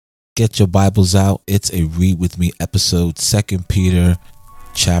get your Bibles out. It's a Read With Me episode, 2 Peter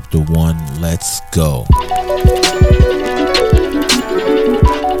chapter 1. Let's go.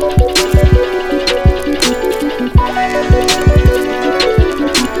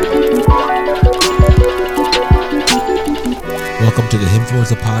 Welcome to the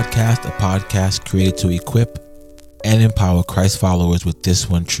HimFluencer podcast, a podcast created to equip and empower Christ followers with this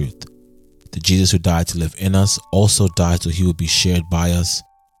one truth. The Jesus who died to live in us also died so he would be shared by us.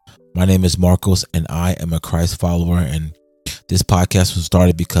 My name is Marcos and I am a Christ follower, and this podcast was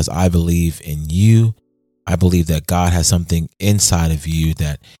started because I believe in you. I believe that God has something inside of you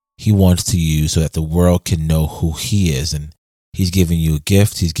that he wants to use so that the world can know who he is, and he's giving you a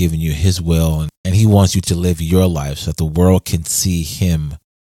gift. He's giving you his will, and he wants you to live your life so that the world can see him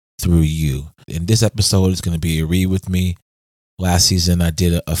through you. In this episode, it's going to be a read with me. Last season, I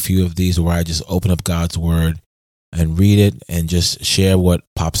did a few of these where I just open up God's word and read it and just share what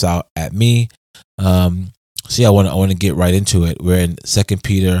pops out at me. I want to get right into it. We're in 2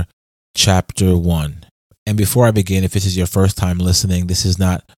 Peter chapter 1. And before I begin, if this is your first time listening, this is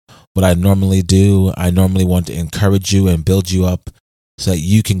not what I normally do. I normally want to encourage you and build you up so that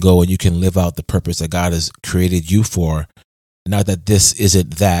you can go and you can live out the purpose that God has created you for. Not that this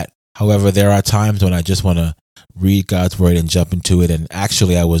isn't that. However, there are times when I just want to read God's word and jump into it. And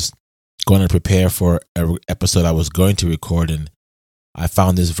actually, I was going to prepare for an episode I was going to record, and I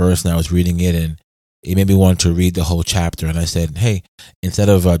found this verse and I was reading it, and it made me want to read the whole chapter. And I said, hey, instead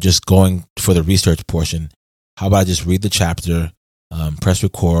of just going for the research portion, how about I just read the chapter, press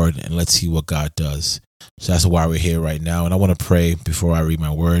record, and let's see what God does. So that's why we're here right now. And I want to pray before I read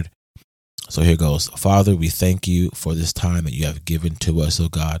my word. So here goes. Father, we thank you for this time that you have given to us, oh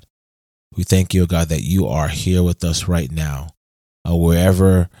God. We thank you, oh God, that you are here with us right now.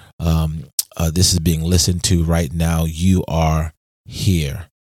 Wherever this is being listened to right now, you are here.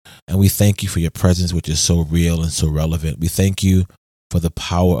 And we thank you for your presence, which is so real and so relevant. We thank you for the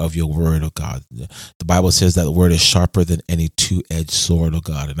power of your word, oh God. The Bible says that the word is sharper than any two-edged sword, oh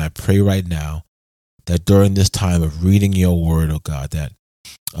God. And I pray right now that during this time of reading your word, oh God, that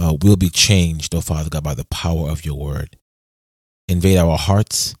we'll be changed, oh Father God, by the power of your word. Invade our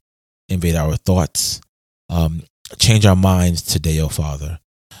hearts, invade our thoughts, change our minds today, oh Father,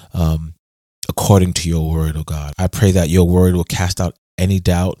 according to your word, oh God. I pray that your word will cast out any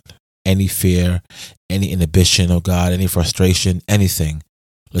doubt, any fear, any inhibition, oh God, any frustration, anything.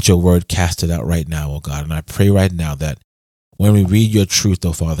 Let your word cast it out right now, oh God. And I pray right now that when we read your truth,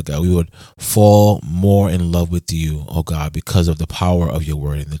 oh Father God, we would fall more in love with you, oh God, because of the power of your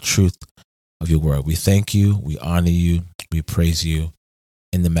word and the truth of your word. We thank you, we honor you, we praise you.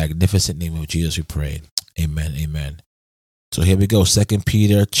 In the magnificent name of Jesus, we pray. Amen, amen. So here we go, 2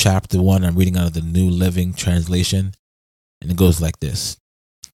 Peter chapter 1. I'm reading out of the New Living Translation, and it goes like this.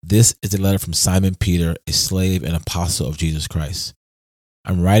 This is a letter from Simon Peter, a slave and apostle of Jesus Christ.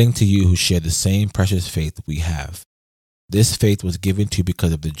 I'm writing to you who share the same precious faith we have. This faith was given to you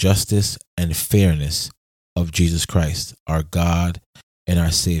because of the justice and fairness of Jesus Christ, our God and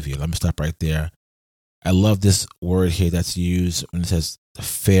our Savior. Let me stop right there. I love this word here that's used when it says the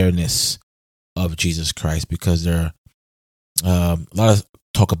fairness of Jesus Christ, because there are a lot of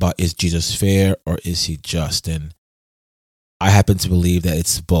talk about, is Jesus fair or is he just? And I happen to believe that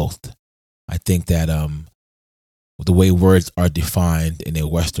it's both. I think that the way words are defined in a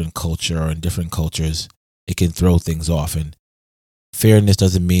Western culture or in different cultures, it can throw things off. And fairness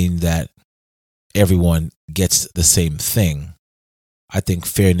doesn't mean that everyone gets the same thing. I think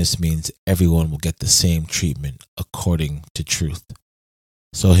fairness means everyone will get the same treatment according to truth.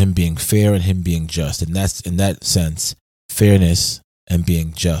 So him being fair and him being just, and that's in that sense, fairness and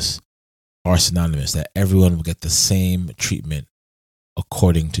being just are synonymous, that everyone will get the same treatment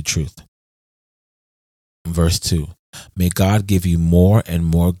according to truth. Verse 2, may God give you more and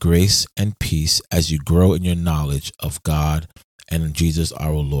more grace and peace as you grow in your knowledge of God and in Jesus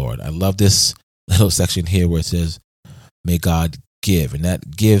our Lord. I love this little section here where it says, may God give. And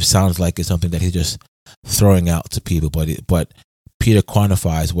that give sounds like it's something that he's just throwing out to people, but Peter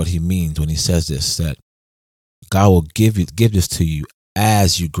quantifies what he means when he says this, that God will give this to you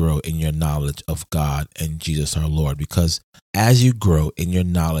as you grow in your knowledge of God and Jesus our Lord. Because as you grow in your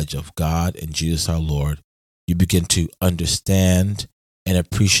knowledge of God and Jesus our Lord, you begin to understand and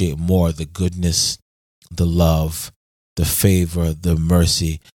appreciate more the goodness, the love, the favor, the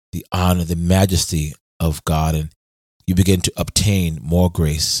mercy, the honor, the majesty of God. And you begin to obtain more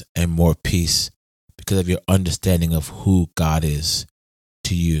grace and more peace because of your understanding of who God is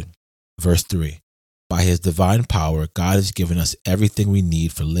to you. Verse 3, by his divine power, God has given us everything we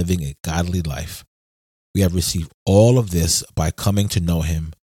need for living a godly life. We have received all of this by coming to know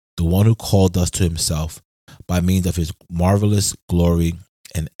him, the one who called us to himself by means of his marvelous glory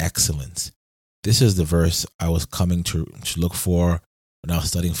and excellence. This is the verse I was coming to look for when I was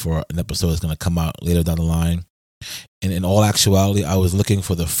studying for an episode that's going to come out later down the line. And in all actuality, I was looking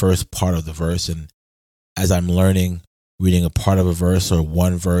for the first part of the verse. And as I'm learning, reading a part of a verse or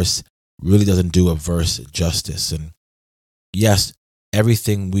one verse really doesn't do a verse justice. And yes,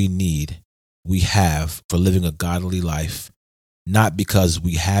 everything we need, we have for living a godly life, not because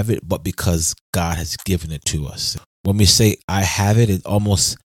we have it, but because God has given it to us. When we say I have it, it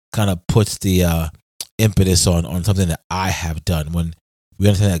almost kind of puts the impetus on something that I have done. When we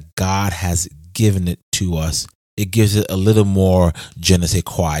understand that God has given it to us, it gives it a little more je ne sais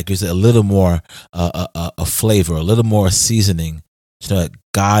quoi. It gives it a little more a flavor, a little more seasoning, so that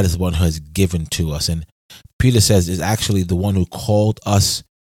God is the one who has given to us. And Peter says is actually the one who called us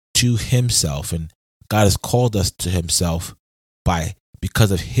to himself. And God has called us to himself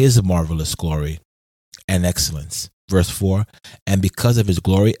because of his marvelous glory and excellence. Verse 4, and because of his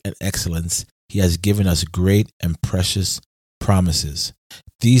glory and excellence, he has given us great and precious promises.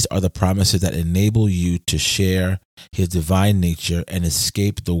 These are the promises that enable you to share his divine nature and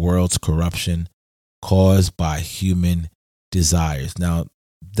escape the world's corruption caused by human desires. Now,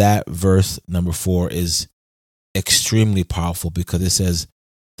 that verse number 4 is extremely powerful because it says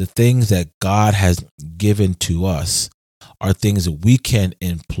the things that God has given to us are things that we can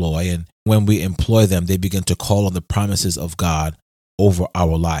employ. And when we employ them, they begin to call on the promises of God over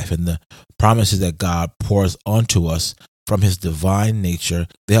our life. And the promises that God pours onto us from his divine nature,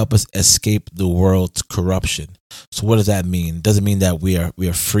 they help us escape the world's corruption. So what does that mean? Does it mean that we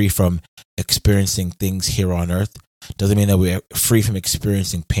are free from experiencing things here on earth? Does it mean that we are free from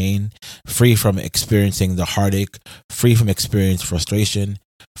experiencing pain, free from experiencing the heartache, free from experiencing frustration,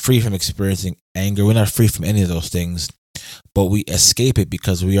 free from experiencing anger? We're not free from any of those things, but we escape it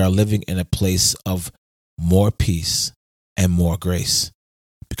because we are living in a place of more peace and more grace,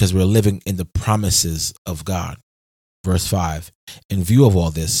 because we're living in the promises of God. Verse 5, in view of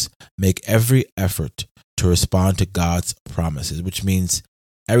all this, make every effort to respond to God's promises, which means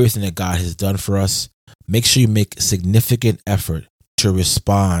everything that God has done for us, make sure you make significant effort to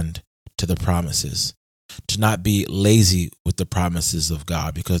respond to the promises, to not be lazy with the promises of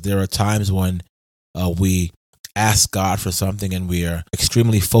God, because there are times when we ask God for something and we are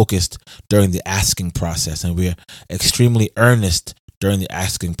extremely focused during the asking process and we are extremely earnest during the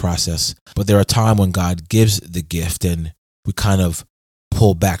asking process. But there are times when God gives the gift and we kind of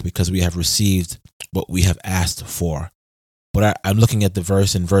pull back because we have received what we have asked for. But I'm looking at the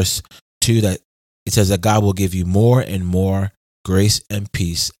verse in verse 2 that it says that God will give you more and more grace and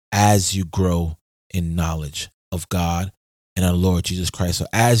peace as you grow in knowledge of God and our Lord Jesus Christ. So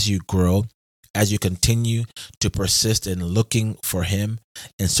as you grow, as you continue to persist in looking for him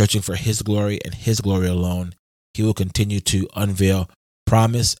and searching for his glory and his glory alone, he will continue to unveil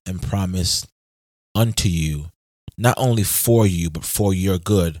promise and promise unto you, not only for you, but for your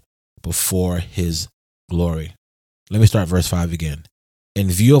good, but for his glory. Let me start verse 5 again. In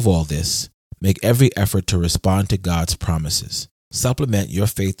view of all this, make every effort to respond to God's promises. Supplement your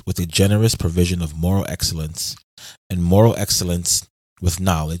faith with a generous provision of moral excellence, and moral excellence with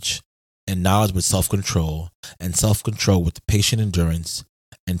knowledge, and knowledge with self-control, and self-control with patient endurance,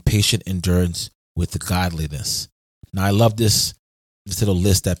 and patient endurance with godliness. Now, I love this little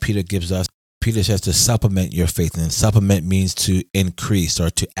list that Peter gives us. Peter says to supplement your faith, and supplement means to increase or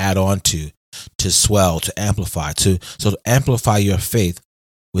to add on to swell, to amplify. So to amplify your faith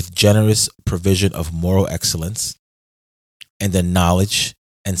with generous provision of moral excellence, and then knowledge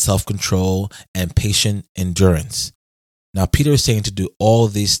and self-control and patient endurance. Now, Peter is saying to do all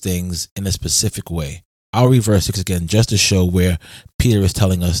these things in a specific way. I'll read verse 6 again just to show where Peter is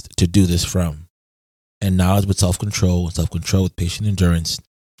telling us to do this from. And knowledge with self-control with patient endurance,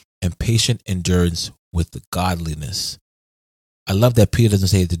 and patient endurance with godliness. I love that Peter doesn't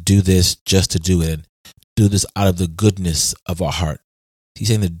say to do this just to do it and do this out of the goodness of our heart. He's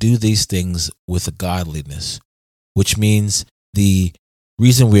saying to do these things with godliness, which means the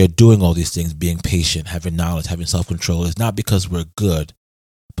reason we are doing all these things, being patient, having knowledge, having self-control, is not because we're good,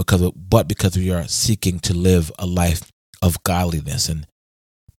 but because we are seeking to live a life of godliness and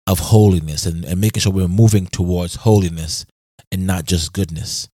of holiness and making sure we're moving towards holiness and not just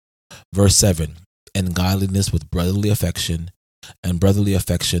goodness. Verse 7, and godliness with brotherly affection, and brotherly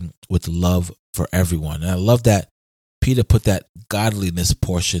affection with love for everyone. And I love that Peter put that godliness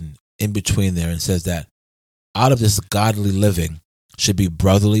portion in between there and says that out of this godly living should be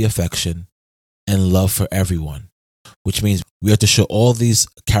brotherly affection and love for everyone, which means we have to show all these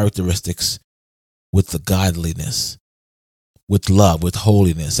characteristics with the godliness, with love, with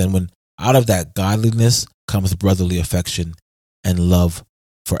holiness. And when out of that godliness comes brotherly affection and love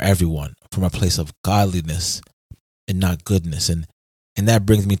for everyone from a place of godliness and not goodness. And that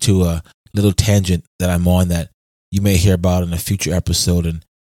brings me to a little tangent that I'm on that you may hear about in a future episode. And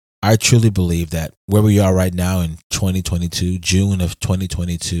I truly believe that where we are right now in 2022, June of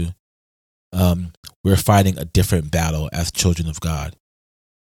 2022, we're fighting a different battle as children of God.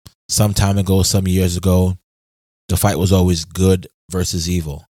 Some time ago, some years ago, the fight was always good versus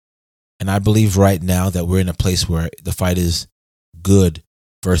evil. And I believe right now that we're in a place where the fight is good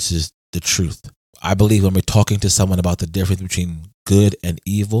versus the truth. I believe when we're talking to someone about the difference between good and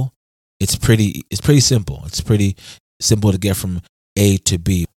evil, it's pretty simple. It's pretty simple to get from A to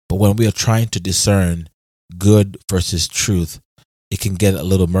B. But when we are trying to discern good versus truth, it can get a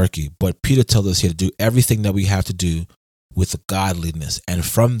little murky. But Peter tells us here to do everything that we have to do with godliness. And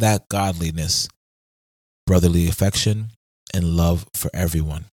from that godliness, brotherly affection and love for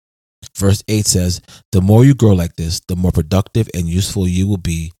everyone. Verse 8 says, the more you grow like this, the more productive and useful you will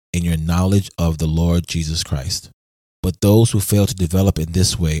be in your knowledge of the Lord Jesus Christ. But those who fail to develop in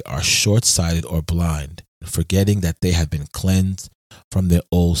this way are short-sighted or blind, forgetting that they have been cleansed from their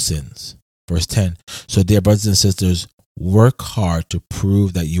old sins. Verse 10, so dear brothers and sisters, work hard to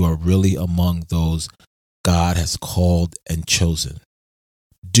prove that you are really among those God has called and chosen.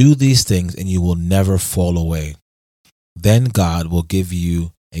 Do these things and you will never fall away. Then God will give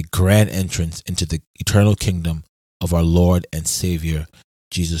you a grand entrance into the eternal kingdom of our Lord and Savior,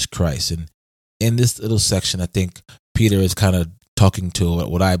 Jesus Christ. And in this little section, I think Peter is kind of talking to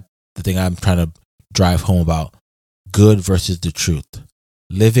the thing I'm trying to drive home about, good versus the truth.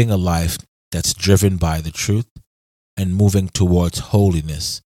 Living a life that's driven by the truth and moving towards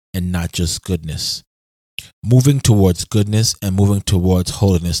holiness and not just goodness. Moving towards goodness and moving towards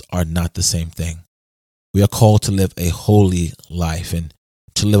holiness are not the same thing. We are called to live a holy life and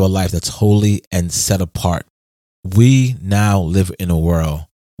to live a life that's holy and set apart. We now live in a world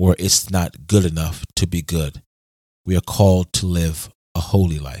where it's not good enough to be good. We are called to live a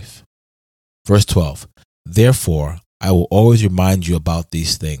holy life. Verse 12, therefore, I will always remind you about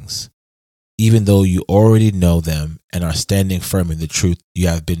these things, even though you already know them and are standing firm in the truth you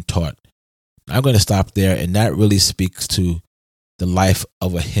have been taught. I'm going to stop there, and that really speaks to the life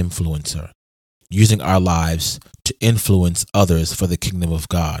of a HimFluencer, using our lives to influence others for the kingdom of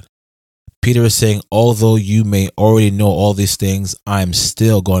God. Peter is saying, although you may already know all these things, I'm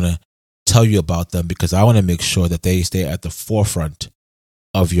still going to tell you about them because I want to make sure that they stay at the forefront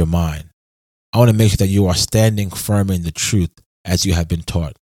of your mind. I want to make sure that you are standing firm in the truth as you have been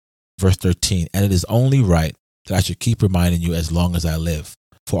taught. Verse 13, and it is only right that I should keep reminding you as long as I live.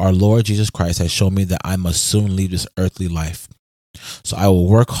 For our Lord Jesus Christ has shown me that I must soon leave this earthly life. So I will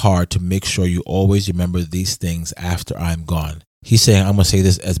work hard to make sure you always remember these things after I'm gone. He's saying I'm going to say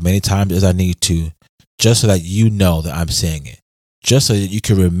this as many times as I need to, just so that you know that I'm saying it, just so that you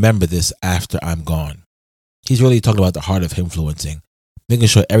can remember this after I'm gone. He's really talking about the heart of influencing, making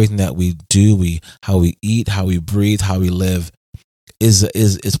sure everything that we do, how we eat, how we breathe, how we live,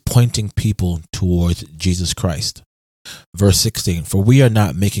 is pointing people towards Jesus Christ. Verse 16, for we are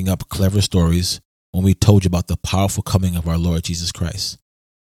not making up clever stories when we told you about the powerful coming of our Lord Jesus Christ.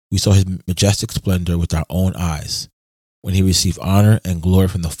 We saw his majestic splendor with our own eyes. When he received honor and glory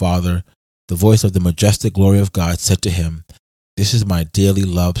from the Father, the voice of the majestic glory of God said to him, this is my dearly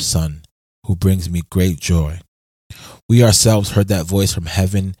loved Son, who brings me great joy. We ourselves heard that voice from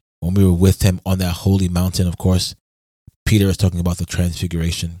heaven when we were with him on that holy mountain. Of course, Peter is talking about the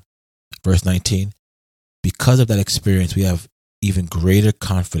transfiguration. Verse 19, because of that experience, we have even greater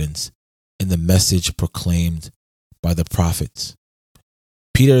confidence in the message proclaimed by the prophets.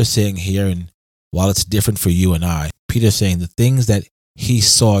 Peter is saying here, and while it's different for you and I, Peter is saying the things that he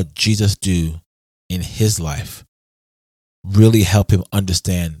saw Jesus do in his life really help him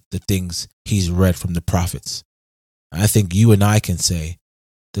understand the things he's read from the prophets. And I think you and I can say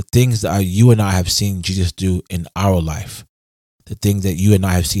the things that you and I have seen Jesus do in our life, the things that you and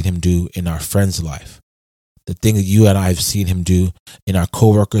I have seen him do in our friends' life, the things that you and I have seen him do in our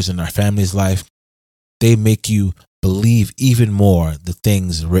coworkers and our family's life, they make you believe even more the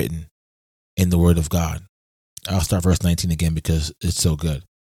things written in the Word of God. I'll start verse 19 again because it's so good.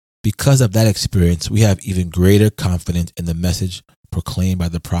 Because of that experience, we have even greater confidence in the message proclaimed by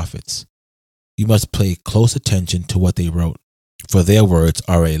the prophets. You must pay close attention to what they wrote, for their words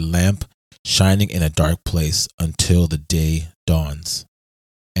are a lamp shining in a dark place until the day dawns.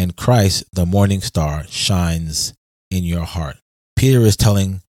 And Christ, the morning star, shines in your heart. Peter is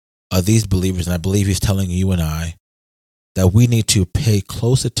telling these believers, and I believe he's telling you and I, that we need to pay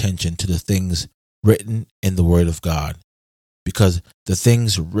close attention to the things written in the Word of God. because the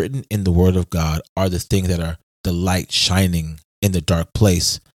things written in the Word of God are the things that are the light shining in the dark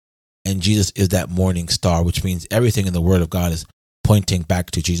place. And Jesus is that morning star, which means everything in the Word of God is pointing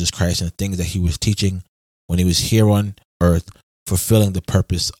back to Jesus Christ and the things that he was teaching when he was here on earth, fulfilling the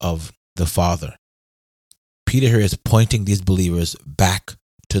purpose of the Father. Peter here is pointing these believers back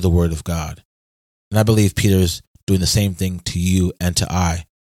to the Word of God. And I believe Peter is doing the same thing to you and to I,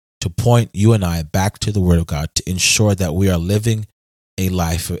 to point you and I back to the Word of God, to ensure that we are living a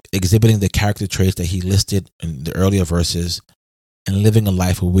life exhibiting the character traits that he listed in the earlier verses, and living a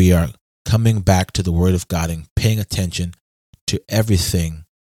life where we are coming back to the Word of God and paying attention to everything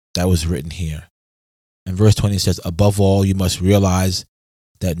that was written here. And verse 20 says, above all, you must realize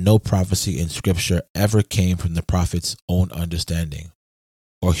that no prophecy in Scripture ever came from the prophet's own understanding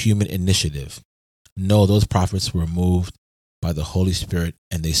or human initiative. No, those prophets were moved by the Holy Spirit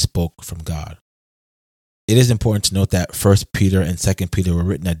and they spoke from God. It is important to note that 1 Peter and 2 Peter were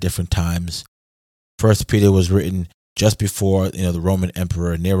written at different times. 1 Peter was written just before the Roman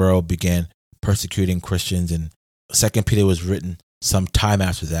Emperor Nero began persecuting Christians, and 2 Peter was written some time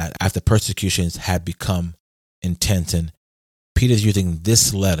after that, after persecutions had become intense. And Peter's using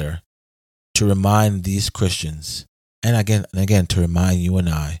this letter to remind these Christians, and again to remind you and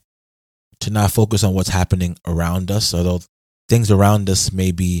I, to not focus on what's happening around us, although things around us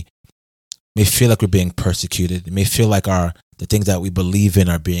may feel like we're being persecuted. It may feel like the things that we believe in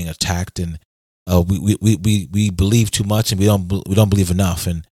are being attacked, and we believe too much and we don't believe enough.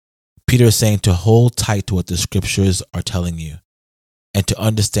 And Peter is saying to hold tight to what the Scriptures are telling you, and to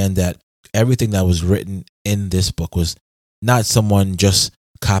understand that everything that was written in this book was not someone just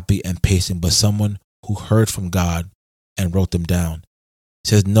copy and pasting, but someone who heard from God and wrote them down. He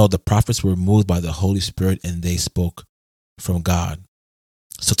says, no, the prophets were moved by the Holy Spirit and they spoke from God.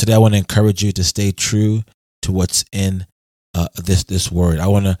 So today I want to encourage you to stay true to what's in this word. I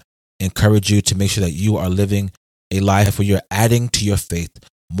want to encourage you to make sure that you are living a life where you're adding to your faith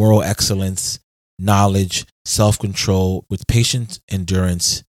moral excellence, knowledge, self-control with patient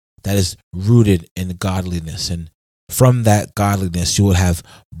endurance that is rooted in godliness. And from that godliness, you will have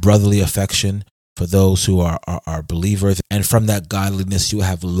brotherly affection for those who are believers. And from that godliness, you will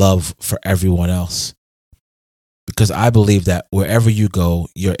have love for everyone else. Because I believe that wherever you go,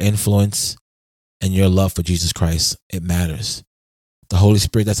 your influence and your love for Jesus Christ, it matters. The Holy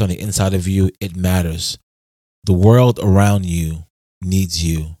Spirit that's on the inside of you, it matters. The world around you needs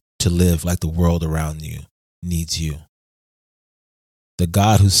you to live like the world around you needs you. The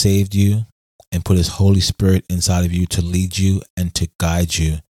God who saved you and put his Holy Spirit inside of you to lead you and to guide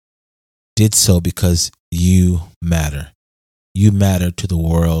you did so because you matter. You matter to the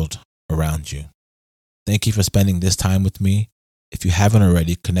world around you. Thank you for spending this time with me. If you haven't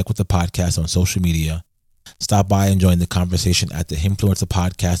already, connect with the podcast on social media. Stop by and join the conversation at the HimFluencer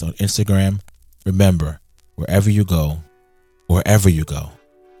podcast on Instagram. Remember, wherever you go,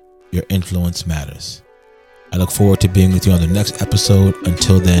 your influence matters. I look forward to being with you on the next episode.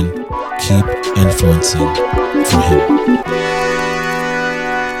 Until then, keep influencing for him.